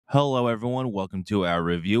Hello, everyone. Welcome to our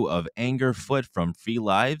review of Anger Foot from Free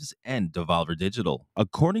Lives and Devolver Digital.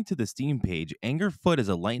 According to the Steam page, Anger Foot is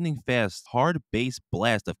a lightning fast, hard bass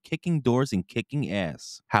blast of kicking doors and kicking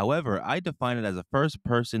ass. However, I define it as a first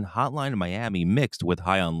person Hotline Miami mixed with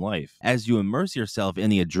High on Life. As you immerse yourself in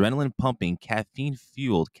the adrenaline pumping, caffeine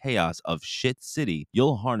fueled chaos of Shit City,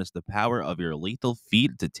 you'll harness the power of your lethal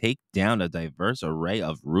feat to take down a diverse array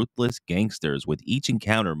of ruthless gangsters, with each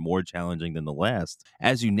encounter more challenging than the last.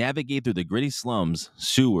 As you navigate through the gritty slums,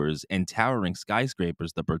 sewers, and towering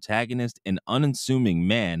skyscrapers, the protagonist, an unassuming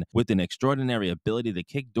man with an extraordinary ability to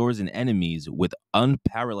kick doors and enemies with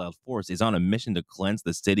unparalleled force, is on a mission to cleanse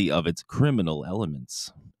the city of its criminal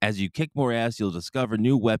elements. As you kick more ass, you'll discover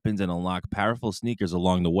new weapons and unlock powerful sneakers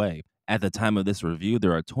along the way. At the time of this review,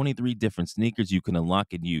 there are 23 different sneakers you can unlock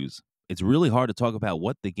and use. It's really hard to talk about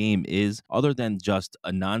what the game is other than just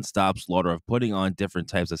a non-stop slaughter of putting on different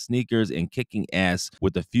types of sneakers and kicking ass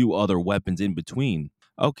with a few other weapons in between.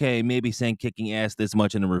 Okay, maybe saying kicking ass this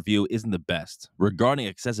much in a review isn't the best. Regarding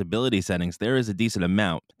accessibility settings, there is a decent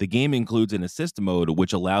amount. The game includes an assist mode,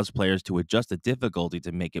 which allows players to adjust the difficulty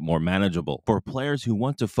to make it more manageable. For players who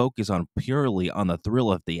want to focus purely on the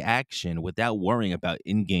thrill of the action without worrying about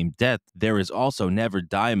in-game death, there is also Never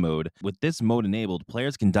Die mode. With this mode enabled,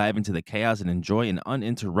 players can dive into the chaos and enjoy an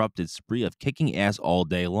uninterrupted spree of kicking ass all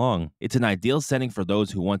day long. It's an ideal setting for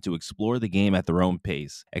those who want to explore the game at their own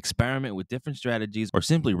pace, experiment with different strategies, or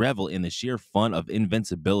simply revel in the sheer fun of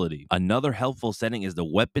invincibility. Another helpful setting is the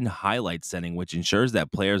weapon highlight setting, which ensures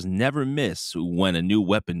that players never miss when a new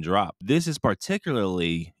weapon drops. This is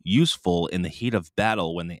particularly useful in the heat of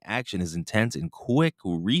battle when the action is intense and quick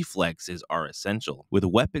reflexes are essential. With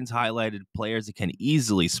weapons highlighted, players can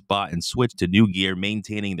easily spot and switch to new gear,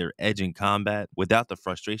 maintaining their edge in combat without the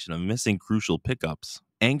frustration of missing crucial pickups.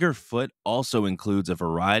 Anger Foot also includes a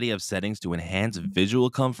variety of settings to enhance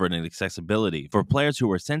visual comfort and accessibility. For players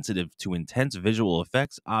who are sensitive to intense visual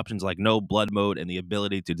effects, options like no blood mode and the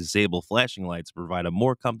ability to disable flashing lights provide a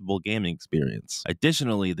more comfortable gaming experience.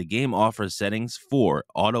 Additionally, the game offers settings for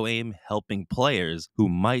auto aim, helping players who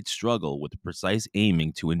might struggle with precise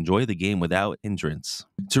aiming to enjoy the game without hindrance.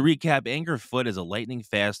 To recap, Anger Foot is a lightning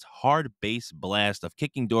fast, hard bass blast of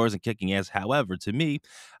kicking doors and kicking ass. However, to me,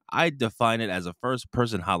 I define it as a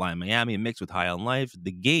first-person Hotline Miami mixed with High on Life.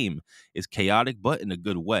 The game is chaotic, but in a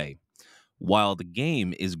good way. While the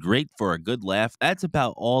game is great for a good laugh, that's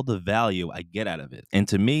about all the value I get out of it. And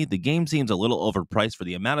to me, the game seems a little overpriced for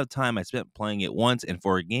the amount of time I spent playing it once, and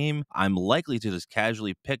for a game I'm likely to just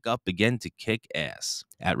casually pick up again to kick ass.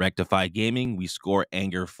 At Rectify Gaming, we score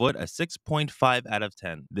Anger Foot a 6.5 out of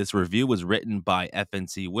 10. This review was written by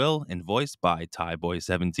FNC Will and voiced by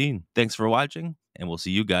TyBoy17. Thanks for watching, and we'll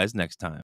see you guys next time.